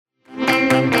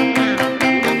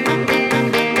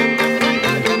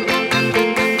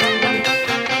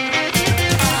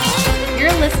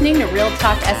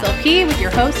Talk SLP with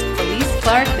your host, Felice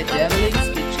Clark, the Deviling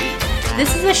Speechy.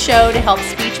 This is a show to help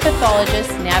speech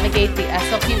pathologists navigate the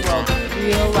SLP world with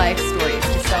real-life stories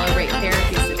to celebrate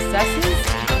therapy successes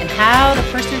and how to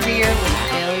persevere when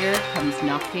failure comes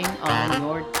knocking on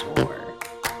your door.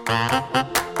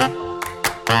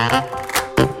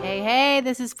 Hey,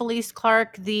 this is Felice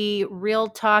Clark, the Real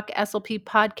Talk SLP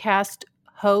podcast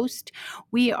host.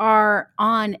 We are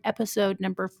on episode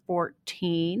number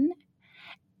 14,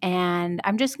 and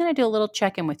I'm just going to do a little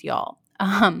check-in with y'all.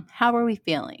 How are we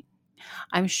feeling?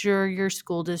 I'm sure your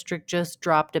school district just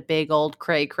dropped a big old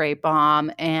cray-cray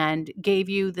bomb and gave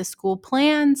you the school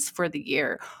plans for the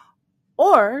year.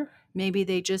 Or maybe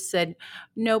they just said,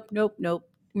 nope.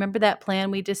 Remember that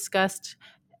plan we discussed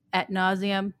ad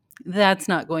nauseum? That's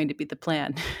not going to be the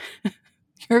plan.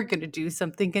 You're going to do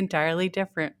something entirely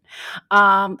different.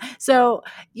 So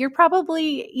you're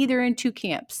probably either in two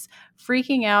camps,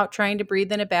 freaking out, trying to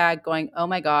breathe in a bag, going, oh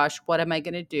my gosh, what am I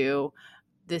going to do?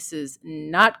 This is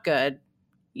not good.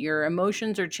 Your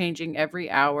emotions are changing every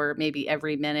hour, maybe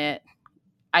every minute.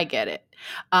 I get it.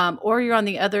 Or you're on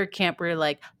the other camp where you're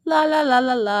like, la, la, la,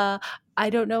 la, la. I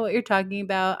don't know what you're talking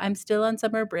about. I'm still on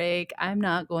summer break. I'm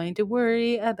not going to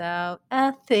worry about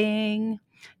a thing.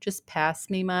 Just pass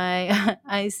me my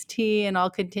iced tea and I'll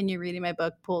continue reading my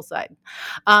book poolside.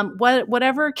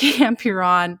 Whatever camp you're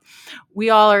on, we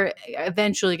all are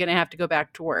eventually going to have to go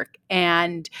back to work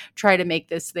and try to make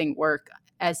this thing work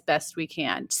as best we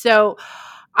can. So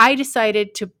I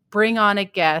decided to bring on a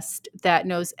guest that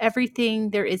knows everything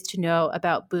there is to know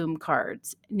about boom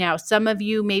cards. Now, some of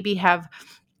you maybe have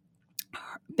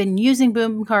been using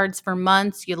boom cards for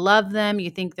months. You love them.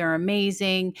 You think they're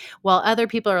amazing. While other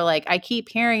people are like, I keep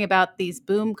hearing about these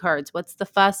boom cards. What's the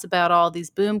fuss about all these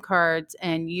boom cards?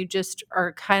 And you just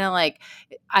are kind of like,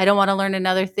 I don't want to learn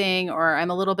another thing, or I'm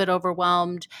a little bit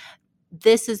overwhelmed.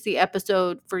 This is the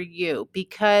episode for you,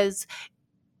 because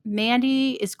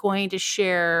Mandy is going to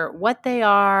share what they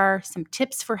are, some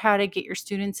tips for how to get your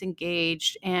students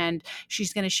engaged, and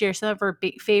she's going to share some of her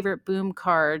favorite boom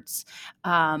cards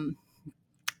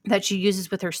that she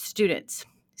uses with her students.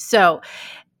 So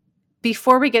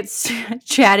before we get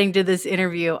chatting to this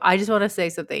interview, I just want to say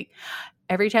something.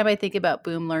 Every time I think about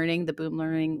Boom Learning, the Boom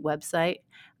Learning website,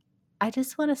 I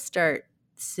just want to start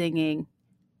singing,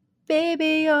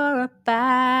 "Baby, you're a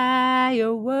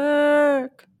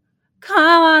firework.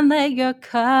 Come on, let your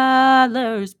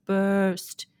colors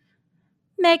burst.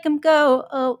 Make them go,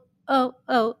 oh, oh,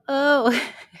 oh, oh."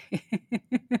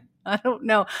 I don't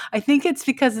know. I think it's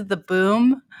because of the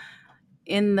boom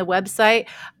in the website.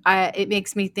 It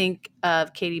makes me think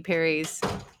of Katy Perry's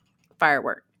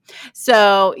Firework.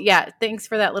 So yeah, thanks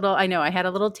for that little, I know I had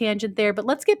a little tangent there, but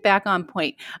let's get back on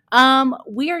point.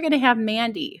 We are going to have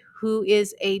Mandy, who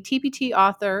is a TPT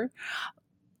author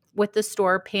with the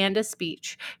store Panda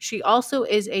Speech. She also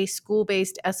is a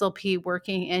school-based SLP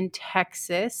working in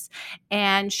Texas,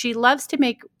 and she loves to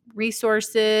make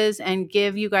resources and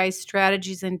give you guys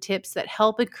strategies and tips that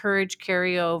help encourage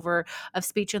carryover of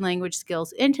speech and language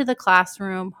skills into the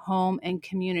classroom, home, and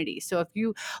community. So if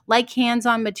you like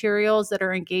hands-on materials that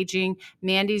are engaging,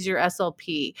 Mandy's your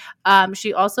SLP.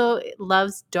 She also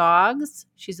loves dogs.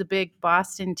 She's a big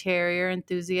Boston Terrier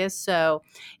enthusiast. So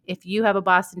if you have a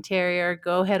Boston Terrier,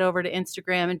 go head over to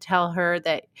Instagram and tell her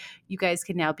that you guys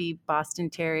can now be Boston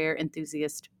Terrier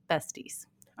enthusiast besties.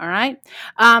 All right.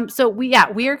 So we are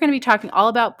going to be talking all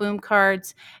about boom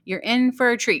cards. You're in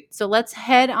for a treat. So let's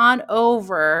head on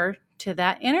over to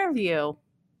that interview.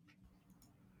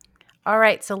 All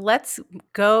right. So let's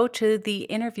go to the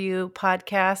interview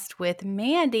podcast with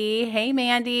Mandy. Hey,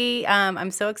 Mandy.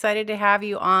 I'm so excited to have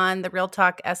you on the Real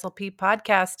Talk SLP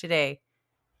podcast today.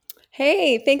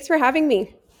 Hey, thanks for having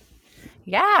me.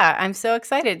 Yeah, I'm so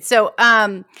excited. So,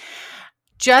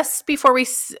 just before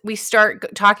we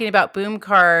start talking about boom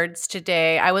cards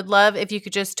today, I would love if you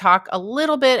could just talk a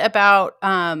little bit about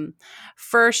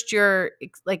first your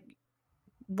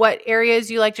what areas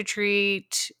you like to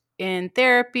treat in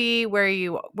therapy, where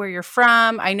you're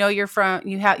from. I know you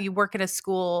work in a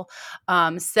school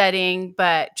setting,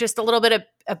 but just a little bit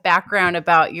of background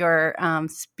about your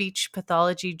speech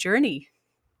pathology journey.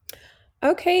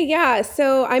 Okay, yeah.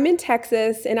 So I'm in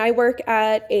Texas and I work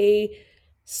at a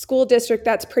school district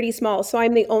that's pretty small. So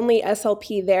I'm the only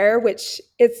SLP there, which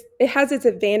it has its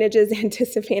advantages and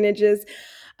disadvantages.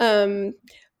 But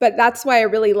that's why I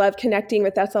really love connecting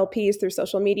with SLPs through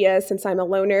social media, since I'm a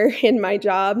loner in my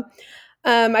job.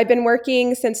 I've been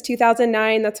working since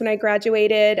 2009. That's when I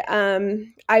graduated.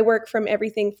 I work from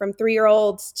everything from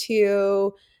 3-year-olds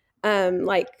to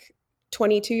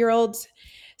 22-year-olds.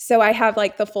 So I have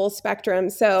like the full spectrum.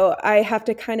 So I have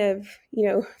to kind of,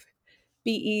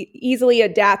 easily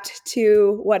adapt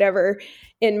to whatever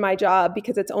in my job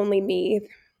because it's only me.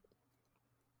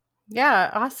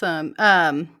 Yeah, awesome.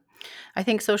 I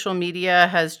think social media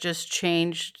has just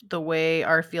changed the way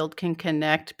our field can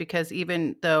connect because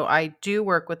even though I do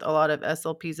work with a lot of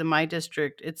SLPs in my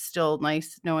district, it's still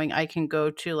nice knowing I can go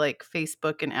to like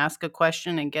Facebook and ask a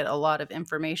question and get a lot of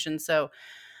information. So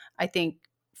I think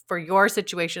for your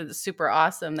situation, it's super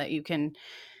awesome that you can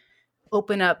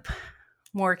open up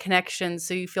more connections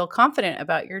so you feel confident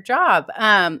about your job.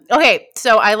 Okay,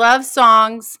 so I love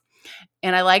songs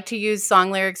and I like to use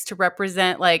song lyrics to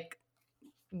represent like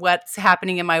what's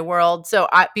happening in my world. So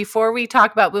before we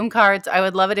talk about boom cards, I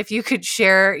would love it if you could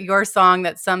share your song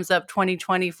that sums up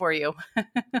 2020 for you.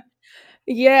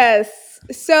 Yes.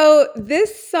 So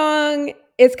this song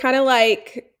is kind of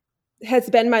like has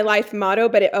been my life motto,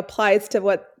 but it applies to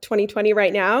what 2020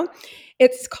 right now.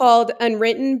 It's called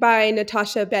Unwritten by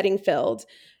Natasha Bedingfield.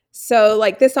 So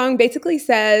like this song basically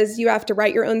says you have to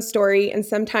write your own story and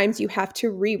sometimes you have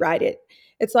to rewrite it.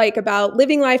 It's like about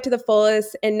living life to the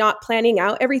fullest and not planning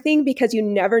out everything because you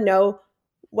never know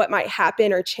what might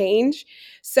happen or change.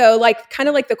 So like kind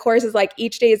of like the chorus is like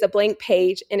each day is a blank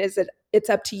page and it's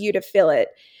up to you to fill it.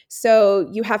 So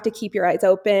you have to keep your eyes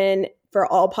open for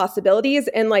all possibilities.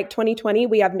 And like 2020,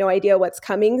 we have no idea what's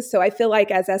coming. So I feel like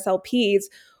as SLPs,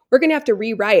 we're going to have to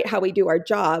rewrite how we do our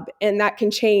job. And that can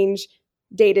change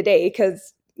day to day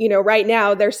because, you know, right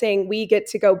now they're saying we get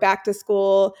to go back to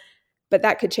school, but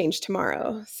that could change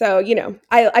tomorrow. So, you know,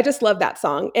 I just love that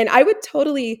song. And I would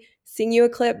totally sing you a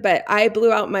clip, but I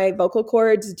blew out my vocal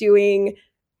cords doing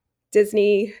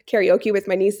Disney karaoke with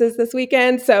my nieces this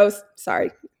weekend. So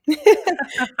sorry.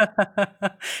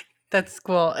 That's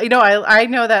cool. You know, I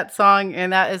know that song,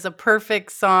 and that is a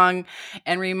perfect song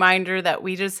and reminder that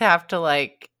we just have to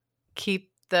like keep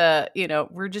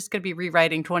we're just going to be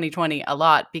rewriting 2020 a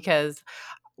lot because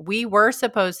we were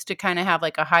supposed to kind of have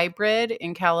like a hybrid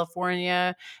in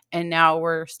California, and now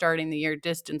we're starting the year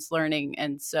distance learning.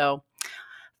 And so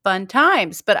fun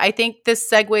times. But I think this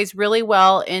segues really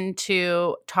well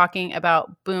into talking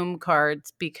about boom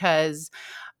cards because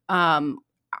um,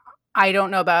 I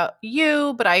don't know about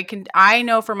you, but I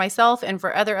know for myself and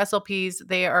for other SLPs,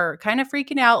 they are kind of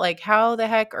freaking out like how the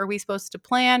heck are we supposed to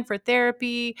plan for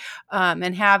therapy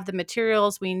and have the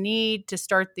materials we need to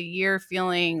start the year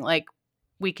feeling like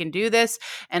we can do this.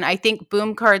 And I think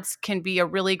boom cards can be a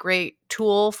really great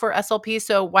tool for SLPs.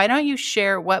 So why don't you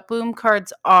share what boom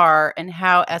cards are and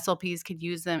how SLPs could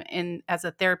use them in as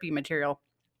a therapy material?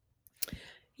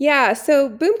 Yeah, so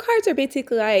boom cards are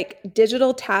basically like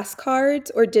digital task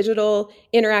cards or digital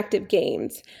interactive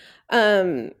games.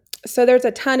 Um, so there's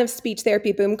a ton of speech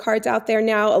therapy boom cards out there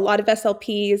now. A lot of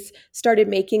SLPs started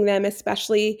making them,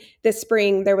 especially this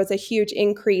spring. There was a huge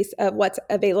increase of what's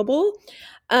available.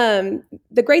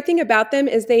 The great thing about them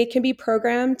is they can be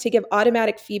programmed to give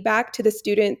automatic feedback to the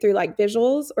student through like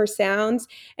visuals or sounds,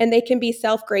 and they can be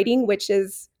self-grading, which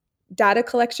is data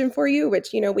collection for you,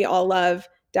 which you know we all love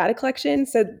data collection.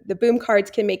 So the boom cards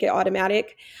can make it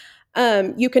automatic.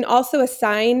 You can also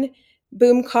assign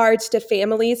boom cards to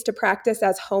families to practice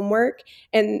as homework,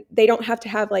 and they don't have to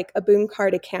have like a boom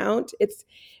card account.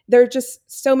 There are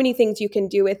just so many things you can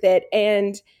do with it.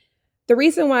 And the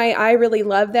reason why I really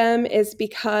love them is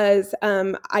because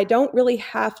I don't really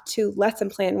have to lesson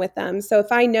plan with them. So if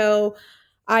I know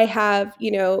I have,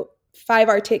 you know, 5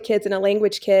 art kids and a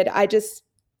language kid, I just,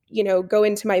 you know, go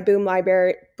into my Boom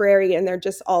library and they're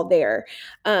just all there.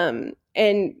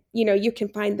 And, you know, you can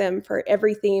find them for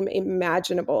every theme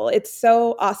imaginable. It's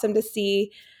so awesome to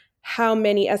see how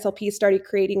many SLPs started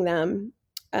creating them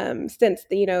since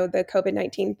the, you know, the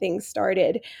COVID-19 thing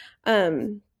started.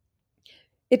 Um,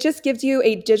 it just gives you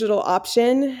a digital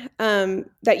option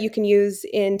that you can use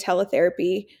in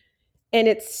teletherapy. And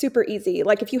it's super easy.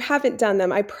 Like if you haven't done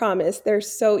them, I promise they're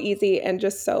so easy and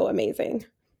just so amazing.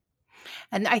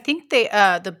 And I think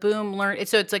the Boom Learn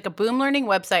so it's like a Boom Learning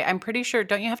website. I'm pretty sure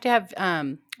don't you have to have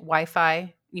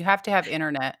Wi-Fi? You have to have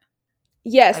internet, I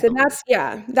Yes, and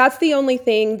believe. that's the only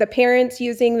thing. The parents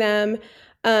using them,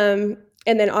 and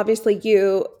then obviously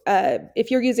you,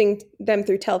 if you're using them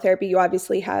through teletherapy, you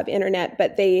obviously have internet,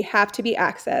 but they have to be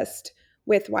accessed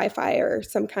with Wi-Fi or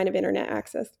some kind of internet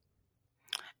access.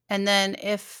 And then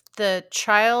if the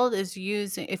child is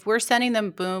using if we're sending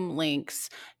them Boom links,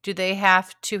 do they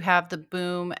have to have the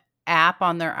Boom app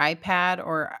on their iPad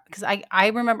or because I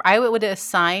remember I would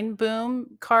assign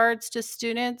Boom cards to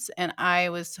students and I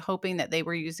was hoping that they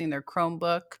were using their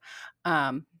Chromebook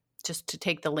just to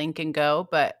take the link and go.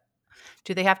 But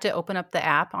do they have to open up the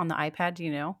app on the iPad? Do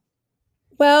you know?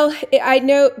 Well, I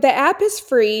know the app is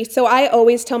free, so I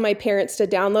always tell my parents to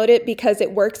download it because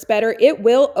it works better. It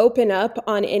will open up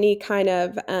on any kind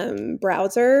of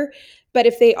browser, but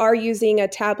if they are using a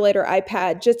tablet or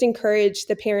iPad, just encourage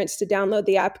the parents to download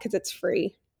the app because it's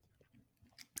free.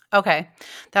 Okay,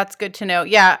 that's good to know.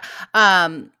 Yeah,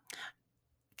 um,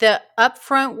 the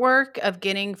upfront work of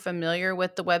getting familiar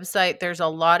with the website, there's a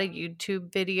lot of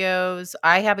YouTube videos.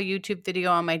 I have a YouTube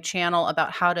video on my channel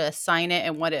about how to assign it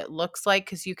and what it looks like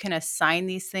because you can assign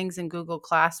these things in Google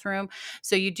Classroom.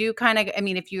 So you do kind of, I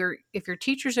mean, if your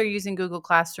teachers are using Google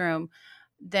Classroom,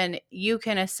 then you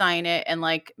can assign it. And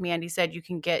like Mandy said, you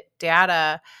can get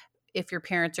data if your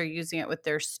parents are using it with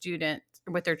their student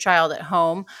with their child at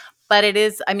home. But it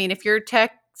is, I mean, if you're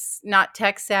not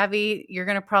tech savvy, you're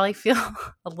going to probably feel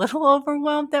a little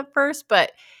overwhelmed at first,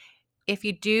 but if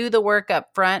you do the work up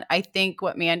front, I think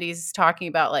what Mandy's talking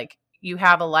about, like you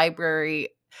have a library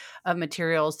of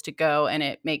materials to go and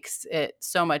it makes it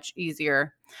so much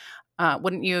easier.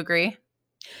 Wouldn't you agree?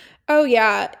 Oh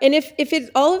yeah, and if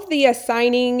it's all of the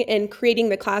assigning and creating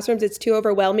the classrooms, it's too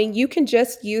overwhelming, you can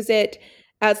just use it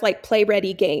as like play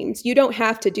ready games. You don't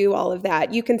have to do all of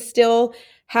that. You can still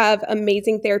have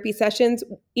amazing therapy sessions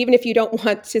even if you don't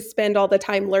want to spend all the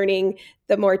time learning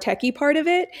the more techie part of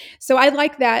it. So I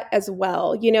like that as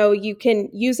well. You know, you can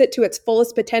use it to its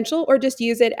fullest potential or just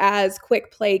use it as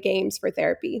quick play games for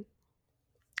therapy.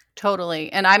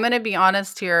 Totally. And I'm going to be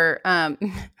honest here,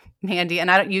 Mandy, and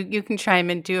I don't, you can chime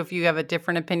in too if you have a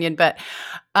different opinion, but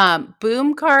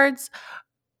boom cards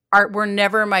were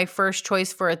never my first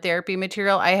choice for a therapy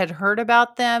material. I had heard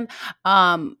about them,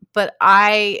 but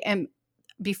I am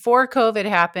before COVID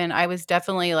happened, I was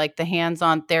definitely like the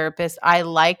hands-on therapist. I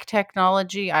like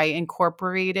technology. I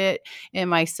incorporate it in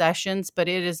my sessions, but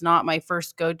it is not my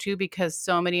first go-to because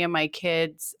so many of my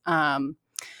kids,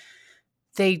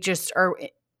 they just are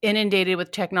inundated with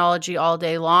technology all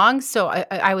day long. So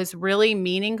I was really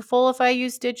meaningful if I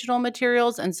use digital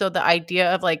materials. And so the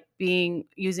idea of like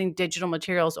using digital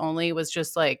materials only was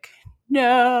just like,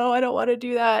 no, I don't want to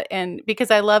do that. And because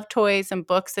I love toys and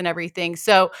books and everything.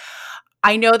 So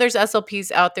I know there's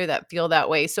SLPs out there that feel that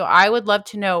way. So I would love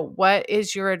to know, what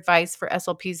is your advice for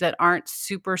SLPs that aren't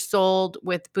super sold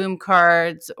with boom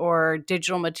cards or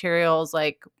digital materials?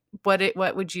 Like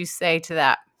what would you say to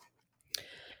that?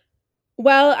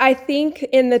 Well, I think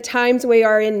in the times we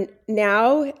are in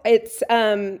now, it's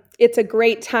a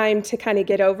great time to kind of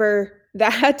get over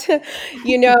that.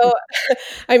 you know,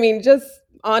 I mean, just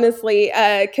honestly,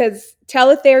 because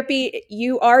teletherapy,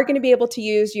 you are going to be able to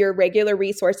use your regular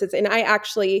resources, and I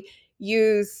actually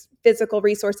use physical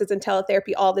resources in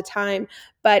teletherapy all the time.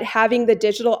 But having the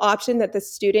digital option that the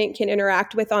student can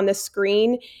interact with on the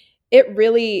screen, it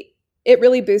really it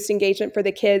really boosts engagement for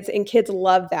the kids, and kids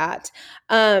love that.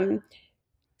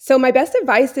 So my best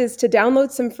advice is to download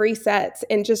some free sets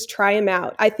and just try them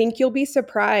out. I think you'll be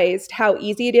surprised how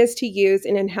easy it is to use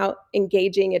and how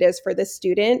engaging it is for the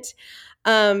student,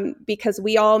 because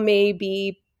we all may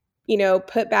be,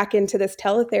 put back into this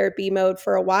teletherapy mode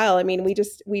for a while. I mean, we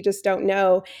just don't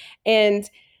know. And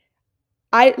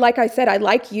like I said, I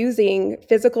like using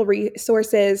physical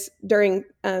resources during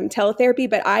teletherapy,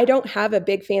 but I don't have a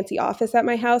big fancy office at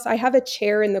my house. I have a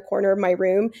chair in the corner of my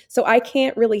room, so I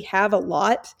can't really have a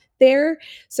lot there.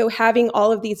 So having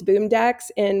all of these boom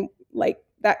decks and like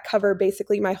that cover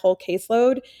basically my whole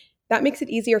caseload, that makes it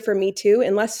easier for me too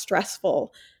and less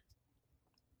stressful.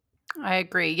 I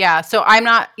agree. Yeah. So I'm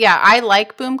not, yeah, I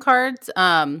like boom cards.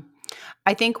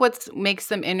 I think what makes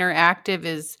them interactive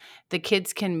is the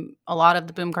kids can, a lot of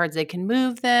the boom cards, they can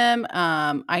move them.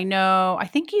 I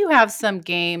think you have some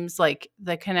games like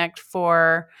the Connect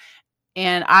Four,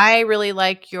 and I really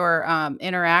like your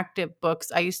interactive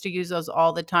books. I used to use those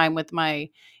all the time with my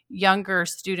younger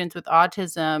students with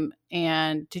autism.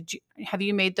 And have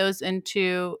you made those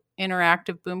into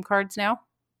interactive boom cards now?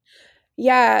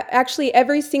 Yeah, actually,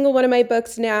 every single one of my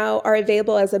books now are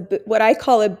available as what I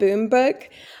call a boom book.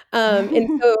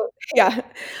 And so, yeah,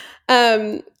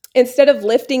 um, instead of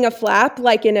lifting a flap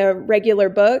like in a regular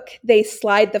book, they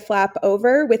slide the flap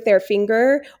over with their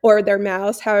finger or their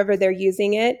mouse, however they're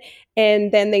using it.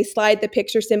 And then they slide the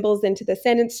picture symbols into the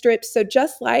sentence strips. So,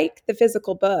 just like the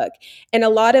physical book. And a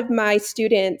lot of my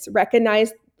students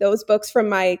recognize those books from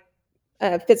my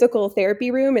physical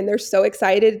therapy room, and they're so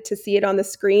excited to see it on the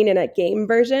screen in a game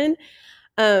version.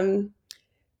 Um,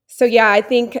 so yeah, I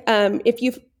think if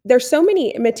you there's so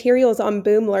many materials on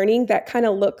Boom Learning that kind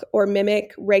of look or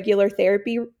mimic regular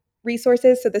therapy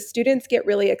resources, so the students get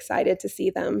really excited to see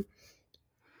them.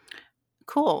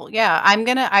 Cool. Yeah,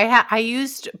 I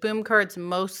used boom cards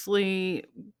mostly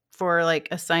for like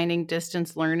assigning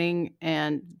distance learning.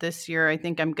 And this year, I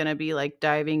think I'm going to be like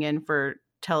diving in for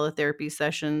teletherapy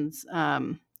sessions,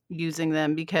 using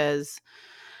them because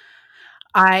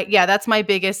yeah, that's my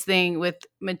biggest thing with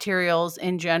materials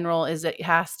in general is it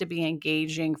has to be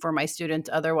engaging for my students.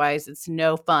 Otherwise, it's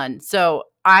no fun. So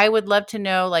I would love to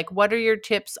know, like, what are your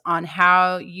tips on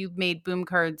how you've made boom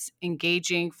cards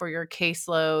engaging for your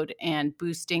caseload and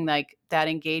boosting like that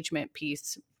engagement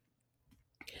piece?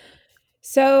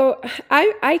 So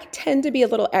I tend to be a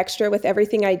little extra with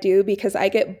everything I do because I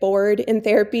get bored in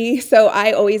therapy. So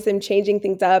I always am changing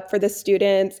things up for the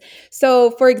students.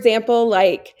 So for example,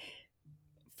 like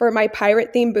for my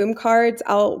pirate theme boom cards,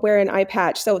 I'll wear an eye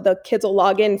patch. So the kids will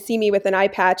log in, see me with an eye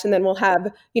patch, and then we'll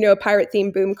have, pirate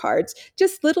theme boom cards.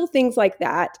 Just little things like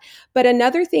that. But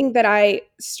another thing that I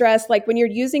stress, like when you're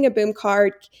using a boom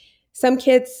card, some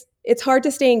kids, it's hard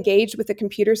to stay engaged with a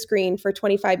computer screen for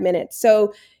 25 minutes.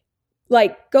 So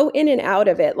like go in and out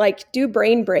of it, like do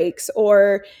brain breaks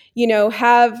or,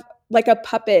 have like a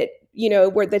puppet,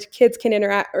 where the kids can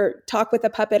interact or talk with a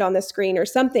puppet on the screen or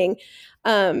something.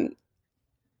 Um,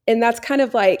 and that's kind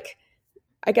of like,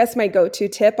 I guess my go-to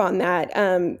tip on that.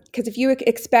 Because if you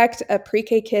expect a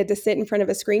pre-K kid to sit in front of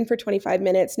a screen for 25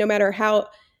 minutes, no matter how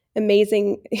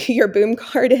amazing your boom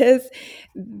card is,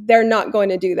 they're not going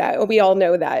to do that. We all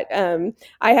know that.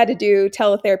 I had to do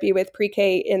teletherapy with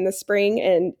pre-K in the spring,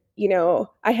 and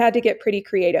I had to get pretty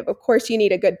creative. Of course, you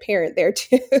need a good parent there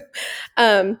too.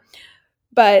 um,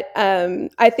 but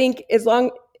I think as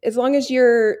long as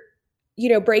you're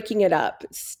breaking it up,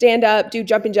 stand up, do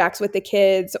jumping jacks with the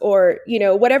kids, or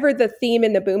whatever the theme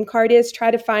in the boom card is,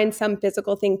 try to find some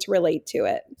physical thing to relate to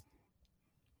it.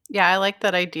 Yeah, I like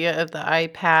that idea of the eye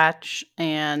patch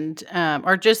and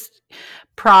or just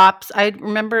props. I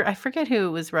remember I forget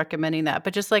who was recommending that,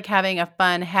 but just like having a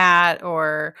fun hat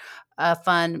or a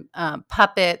fun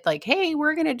puppet, like, hey,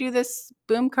 we're gonna do this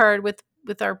boom card with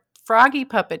our froggy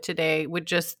puppet today would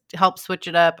just help switch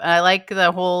it up. And I like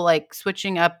the whole like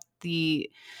switching up the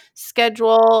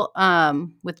schedule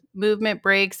with movement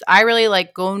breaks. I really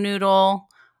like Go Noodle.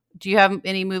 Do you have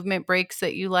any movement breaks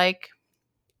that you like?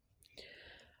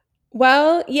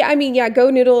 Well, yeah, I mean, yeah, Go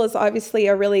Noodle is obviously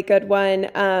a really good one.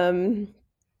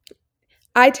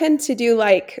 I tend to do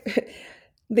like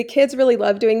the kids really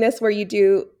love doing this where you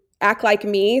do act like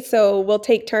me. So we'll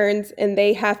take turns and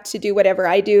they have to do whatever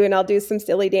I do, and I'll do some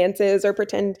silly dances or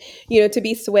pretend, to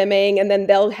be swimming, and then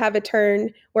they'll have a turn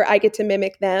where I get to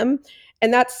mimic them.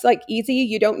 And that's like easy.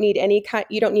 You don't need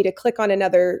to click on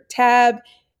another tab,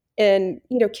 and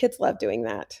kids love doing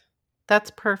that.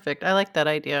 That's perfect. I like that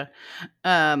idea.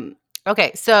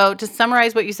 Okay, so to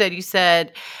summarize what you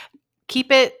said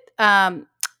keep it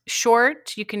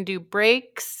short. You can do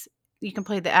breaks. You can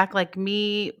play the act like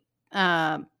me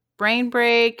brain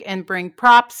break and bring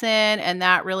props in, and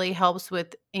that really helps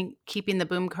with keeping the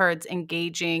boom cards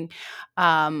engaging.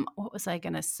 What was I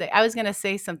going to say? I was going to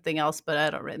say something else, but I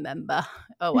don't remember.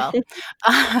 Oh well,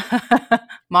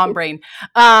 mom brain.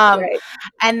 Um, Right.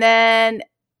 and then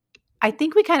I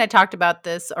think we kind of talked about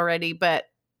this already, but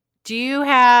do you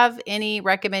have any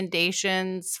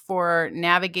recommendations for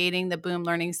navigating the Boom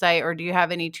Learning site, or do you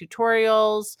have any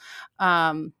tutorials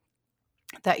um,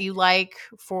 that you like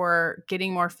for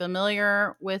getting more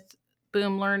familiar with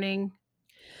Boom Learning?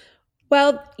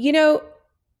 Well,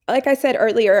 like I said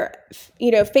earlier,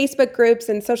 Facebook groups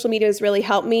and social media has really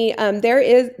helped me.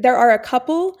 There are a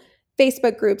couple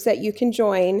Facebook groups that you can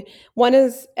join. One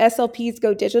is SLP's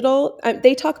Go Digital.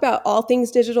 They talk about all things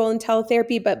digital and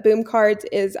teletherapy, but boom cards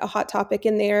is a hot topic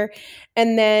in there.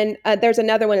 And then there's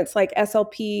another one. It's like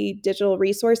SLP Digital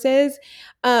Resources.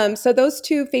 So those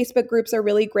two Facebook groups are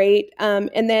really great.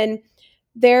 And then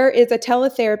there is a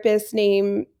teletherapist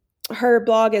named, her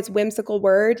blog is Whimsical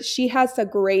Word. She has a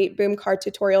great boom card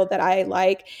tutorial that I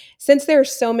like. Since there are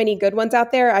so many good ones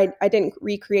out there, I didn't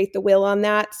recreate the wheel on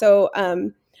that. So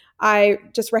I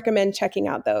just recommend checking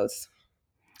out those.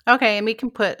 Okay, and we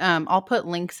can put I'll put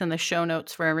links in the show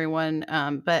notes for everyone.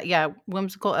 But yeah,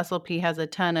 Whimsical SLP has a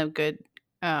ton of good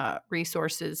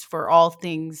resources for all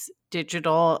things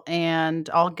digital, and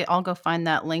I'll go find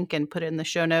that link and put it in the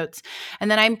show notes. And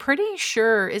then I'm pretty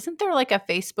sure, isn't there like a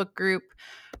Facebook group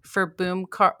for boom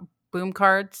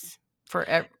cards for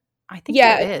I think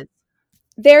there Yeah, is.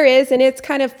 there is, and it's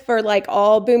kind of for like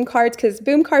all boom cards, because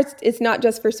boom cards is not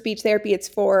just for speech therapy, it's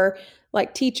for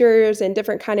like teachers and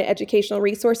different kind of educational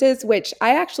resources, which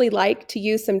I actually like to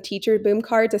use some teacher boom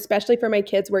cards, especially for my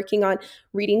kids working on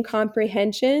reading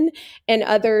comprehension and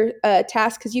other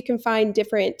tasks, because you can find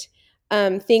different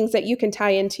things that you can tie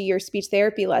into your speech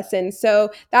therapy lesson. So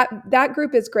that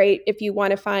group is great if you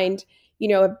want to find,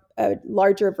 a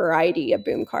larger variety of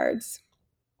boom cards.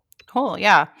 Cool.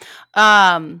 Yeah.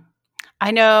 Um,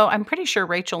 I know, I'm pretty sure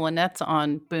Rachel Lynette's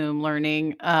on Boom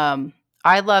Learning.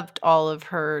 I loved all of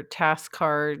her task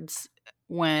cards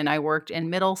when I worked in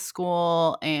middle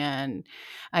school. And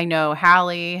I know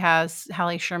Hallie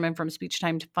Sherman from Speech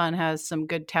Time to Fun has some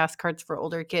good task cards for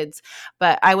older kids.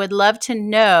 But I would love to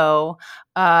know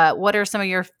what are some of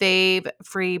your fave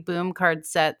free Boom card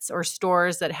sets or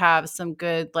stores that have some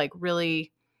good, like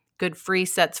really good free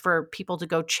sets for people to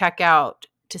go check out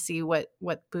to see what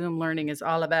Boom Learning is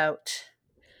all about.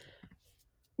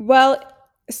 Well,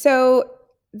 so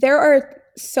there are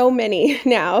so many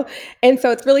now, and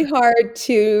so it's really hard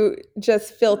to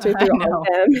just filter I through all know. of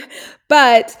them.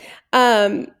 But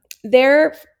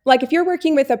there, like if you're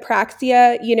working with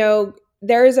apraxia,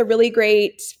 there is a really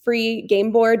great free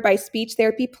game board by Speech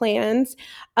Therapy Plans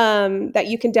that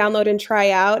you can download and try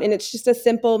out, and it's just a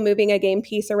simple moving a game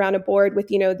piece around a board with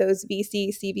those VC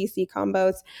CVC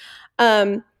combos.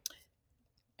 Um,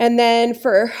 and then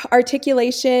for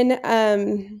articulation,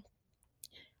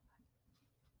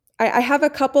 I have a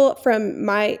couple from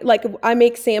I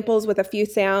make samples with a few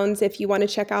sounds if you want to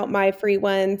check out my free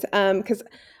ones. Because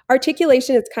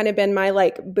articulation has kind of been my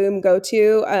like boom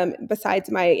go-to, besides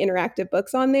my interactive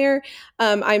books on there.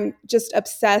 I'm just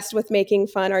obsessed with making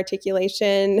fun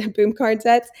articulation boom card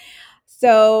sets.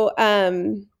 So,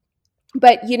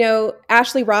 but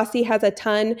Ashley Rossi has a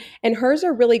ton, and hers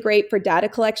are really great for data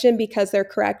collection because they're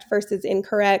correct versus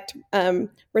incorrect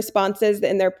responses,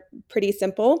 and they're pretty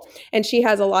simple. And she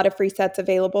has a lot of free sets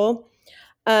available.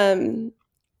 Um,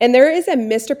 and there is a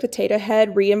Mr. Potato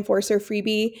Head reinforcer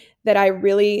freebie that I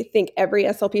really think every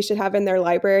SLP should have in their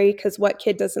library, because what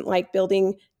kid doesn't like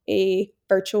building a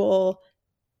virtual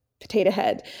potato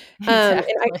head? And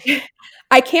Exactly.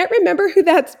 I can't remember who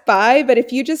that's by, but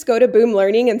if you just go to Boom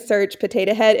Learning and search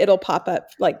potato head, it'll pop up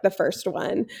like the first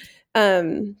one.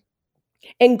 Um,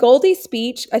 and Goldie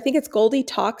Speech, I think it's Goldie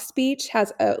Talk Speech,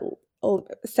 has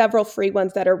several free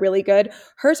ones that are really good.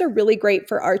 Hers are really great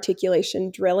for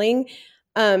articulation drilling.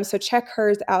 So check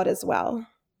hers out as well.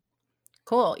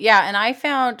 Cool. Yeah, and I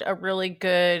found a really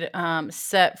good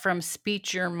set from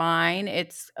Speech Your Mind.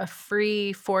 It's a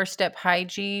free 4-step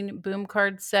hygiene boom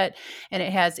card set, and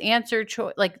it has answer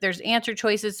choice. Like there's answer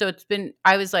choices. So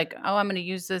I was like, oh, I'm going to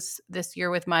use this year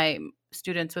with my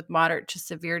students with moderate to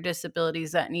severe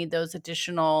disabilities that need those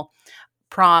additional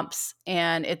prompts,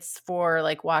 and it's for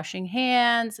like washing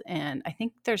hands, and I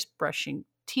think there's brushing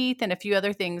teeth and a few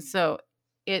other things. So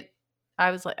it I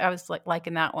was like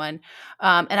liking that one.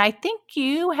 And I think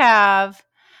you have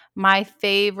my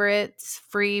favorites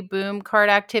free boom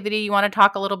card activity. You want to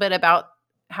talk a little bit about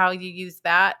how you use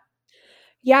that?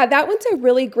 Yeah, that one's a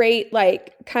really great,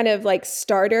 like, kind of like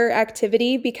starter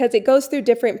activity because it goes through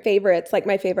different favorites, like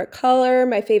my favorite color,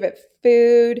 my favorite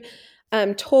food,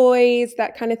 toys,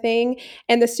 that kind of thing.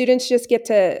 And the students just get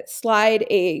to slide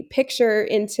a picture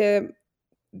into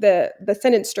the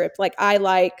sentence strip, like I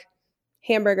like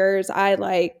hamburgers, I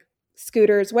like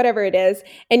scooters, whatever it is.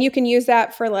 And you can use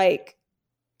that for like,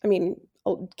 I mean,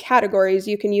 categories.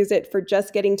 You can use it for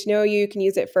just getting to know you. You can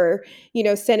use it for,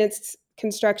 sentence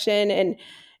construction. And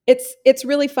it's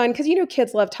really fun because,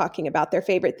 kids love talking about their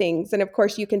favorite things. And of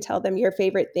course, you can tell them your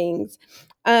favorite things.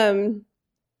 Um,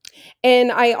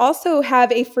 and I also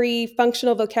have a free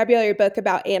functional vocabulary book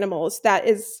about animals that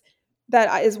is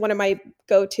one of my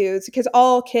go-tos because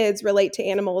all kids relate to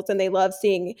animals and they love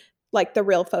seeing like the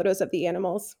real photos of the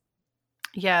animals.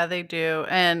 Yeah, they do.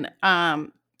 And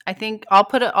I think I'll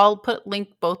put link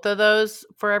both of those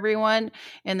for everyone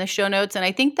in the show notes. And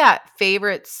I think that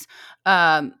favorites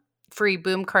um free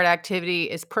boom card activity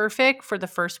is perfect for the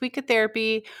first week of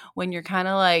therapy when you're kind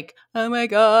of like, "Oh my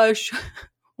gosh,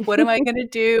 what am I going to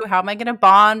do? How am I going to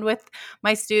bond with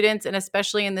my students?" And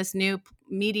especially in this new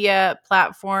media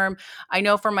platform. I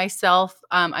know for myself,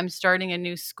 I'm starting a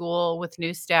new school with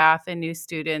new staff and new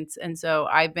students. And so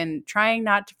I've been trying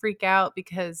not to freak out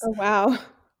because, Oh, wow.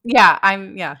 yeah,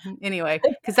 anyway,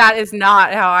 because that is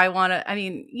not how I want to. I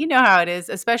mean, you know how it is,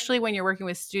 especially when you're working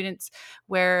with students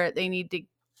where they need to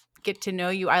get to know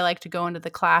you. I like to go into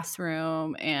the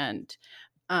classroom and,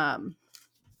 um,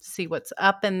 see what's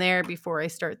up in there before I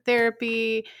start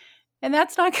therapy. And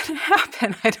that's not going to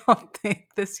happen, I don't think,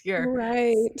 this year.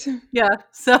 Right. Yeah.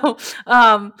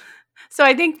 Um, so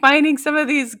I think finding some of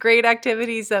these great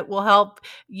activities that will help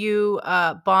you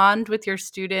bond with your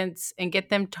students and get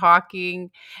them talking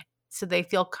so they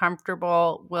feel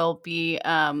comfortable will be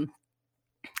a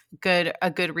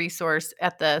good resource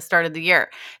at the start of the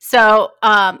year. So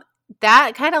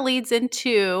that kind of leads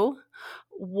into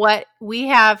what we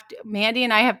have, Mandy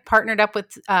and I have partnered up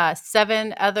with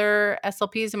 7 other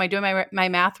SLPs. Am I doing my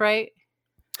math right?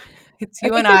 It's I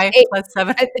you think and there's I 8. plus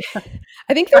 7.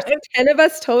 I I think there's 10 of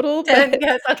us total, 10, but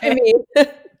yes, I okay. mean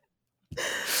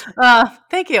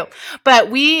Thank you.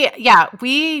 But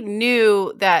we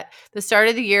knew that the start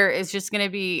of the year is just going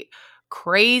to be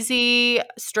crazy,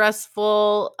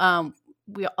 stressful.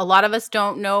 A lot of us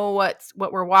don't know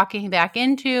what we're walking back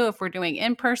into, if we're doing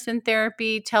in-person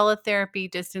therapy,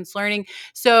 teletherapy, distance learning.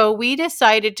 So we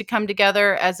decided to come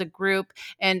together as a group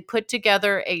and put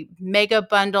together a mega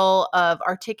bundle of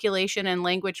articulation and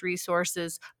language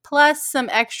resources, plus some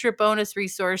extra bonus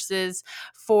resources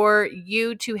for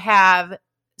you to have,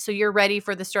 so you're ready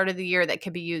for the start of the year, that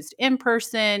can be used in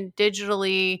person,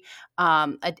 digitally,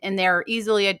 and they're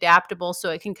easily adaptable,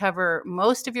 so it can cover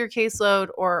most of your caseload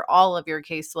or all of your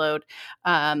caseload.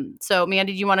 So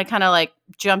Mandy, do you want to kind of like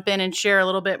jump in and share a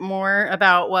little bit more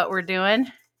about what we're doing?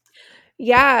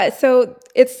 yeah, so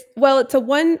it's a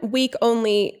 1 week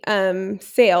only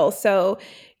sale. So,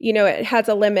 it has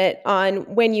a limit on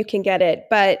when you can get it,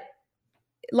 but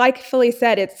like Philly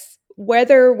said, it's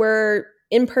whether we're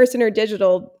in person or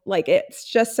digital, like it's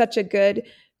just such a good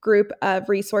group of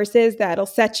resources that'll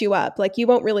set you up. Like you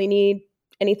won't really need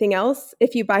anything else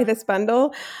if you buy this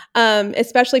bundle,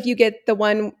 especially if you get the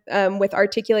one with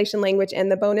articulation language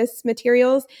and the bonus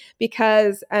materials,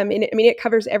 because it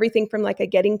covers everything from like a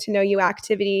getting to know you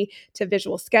activity to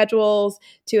visual schedules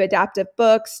to adaptive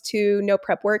books to no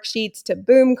prep worksheets to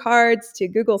boom cards to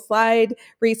Google Slide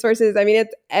resources. I mean,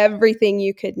 it's everything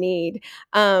you could need.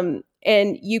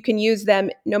 And you can use them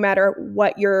no matter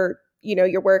what your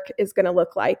work is going to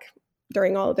look like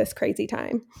during all of this crazy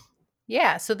time.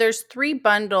 Yeah, so there's 3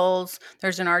 bundles.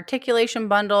 There's an articulation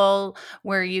bundle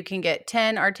where you can get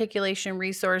 10 articulation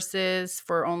resources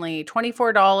for only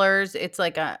 $24. It's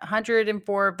like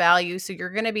 104 value, so you're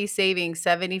going to be saving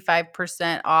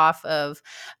 75% off of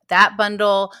that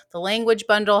bundle. The language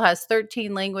bundle has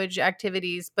 13 language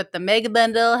activities, but the mega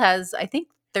bundle has, I think,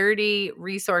 30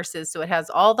 resources. So it has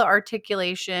all the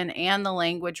articulation and the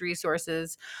language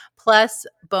resources plus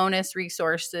bonus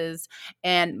resources.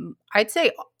 And I'd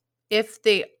say if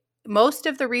the most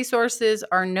of the resources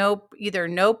are either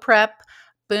no prep,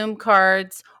 boom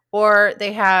cards, or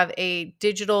they have a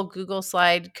digital Google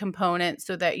Slide component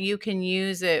so that you can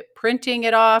use it printing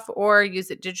it off or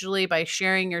use it digitally by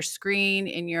sharing your screen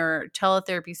in your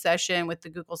teletherapy session with the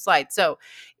Google Slide. So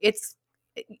it's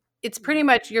it's pretty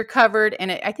much you're covered,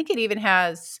 and I think it even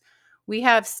has, we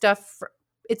have stuff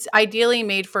it's ideally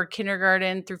made for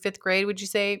kindergarten through 5th grade, would you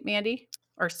say, Mandy?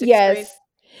 Or 6th grade? Yes.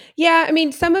 Yeah, I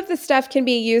mean, some of the stuff can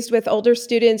be used with older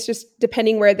students, just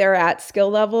depending where they're at skill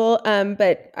level.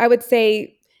 But I would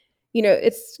say,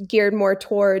 it's geared more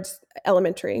towards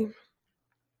elementary.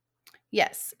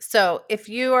 Yes. So if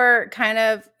you are kind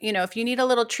of, if you need a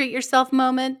little treat yourself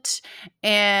moment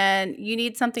and you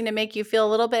need something to make you feel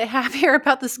a little bit happier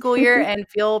about the school year and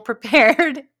feel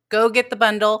prepared, go get the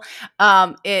bundle.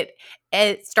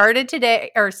 It started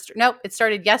today, nope, it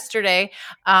started yesterday,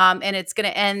 and it's going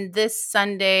to end this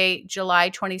Sunday, July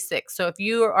 26th. So if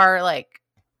you are like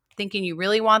thinking you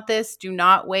really want this, do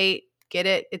not wait. Get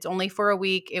it. It's only for a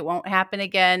week. It won't happen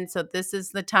again. So this is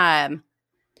the time.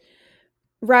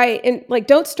 Right. And like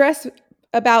don't stress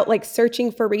about like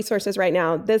searching for resources right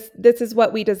now. This is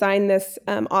what we designed this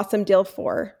awesome deal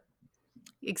for.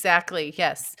 Exactly.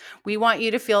 Yes. We want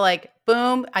you to feel like,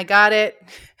 boom, I got it.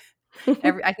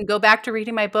 I can go back to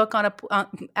reading my book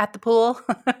at the pool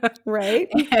Right.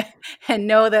 and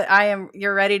know that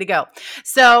you're ready to go.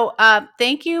 So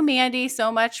thank you, Mandy,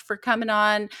 so much for coming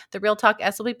on the Real Talk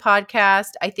SLP podcast.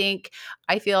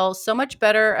 I feel so much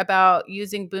better about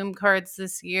using boom cards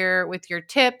this year with your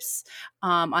tips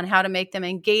on how to make them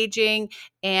engaging.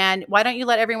 And why don't you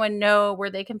let everyone know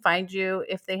where they can find you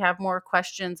if they have more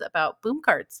questions about boom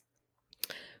cards?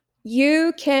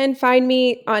 You can find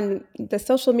me on the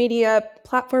social media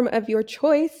platform of your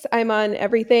choice. I'm on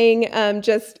everything,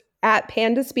 just at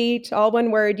Panda Speech, all one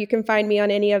word. You can find me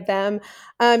on any of them.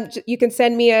 You can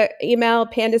send me an email,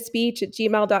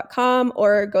 pandaspeech@gmail.com,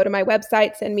 or go to my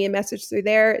website, send me a message through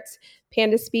there. It's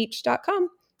pandaspeech.com.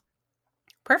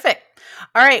 Perfect.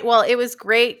 All right. Well, it was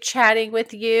great chatting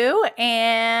with you,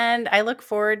 and I look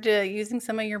forward to using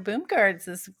some of your boom cards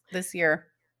this year.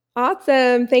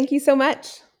 Awesome. Thank you so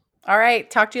much. All right.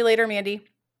 Talk to you later, Mandy.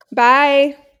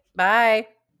 Bye. Bye.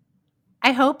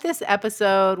 I hope this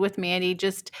episode with Mandy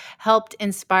just helped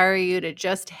inspire you to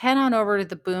just head on over to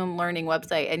the Boom Learning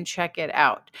website and check it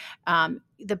out.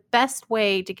 The best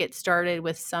way to get started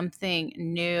with something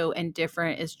new and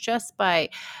different is just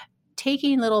by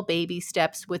taking little baby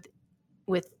steps with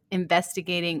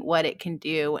investigating what it can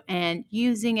do and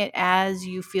using it as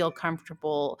you feel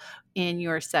comfortable in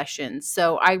your sessions.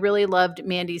 So I really loved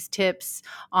Mandy's tips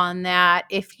on that.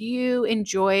 If you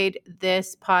enjoyed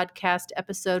this podcast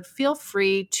episode, feel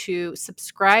free to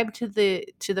subscribe to the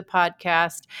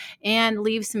podcast and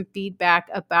leave some feedback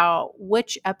about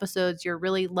which episodes you're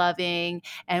really loving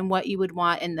and what you would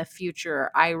want in the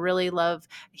future. I really love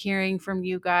hearing from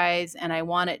you guys, and I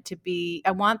want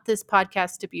this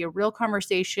podcast to be a real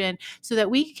conversation so that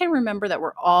we can remember that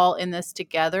we're all in this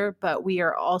together, but we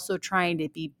are also trying to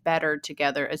be better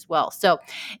together as well. So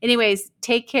anyways,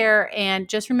 take care, and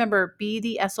just remember, be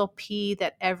the SLP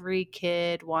that every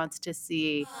kid wants to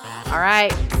see. All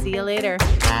right, see you later.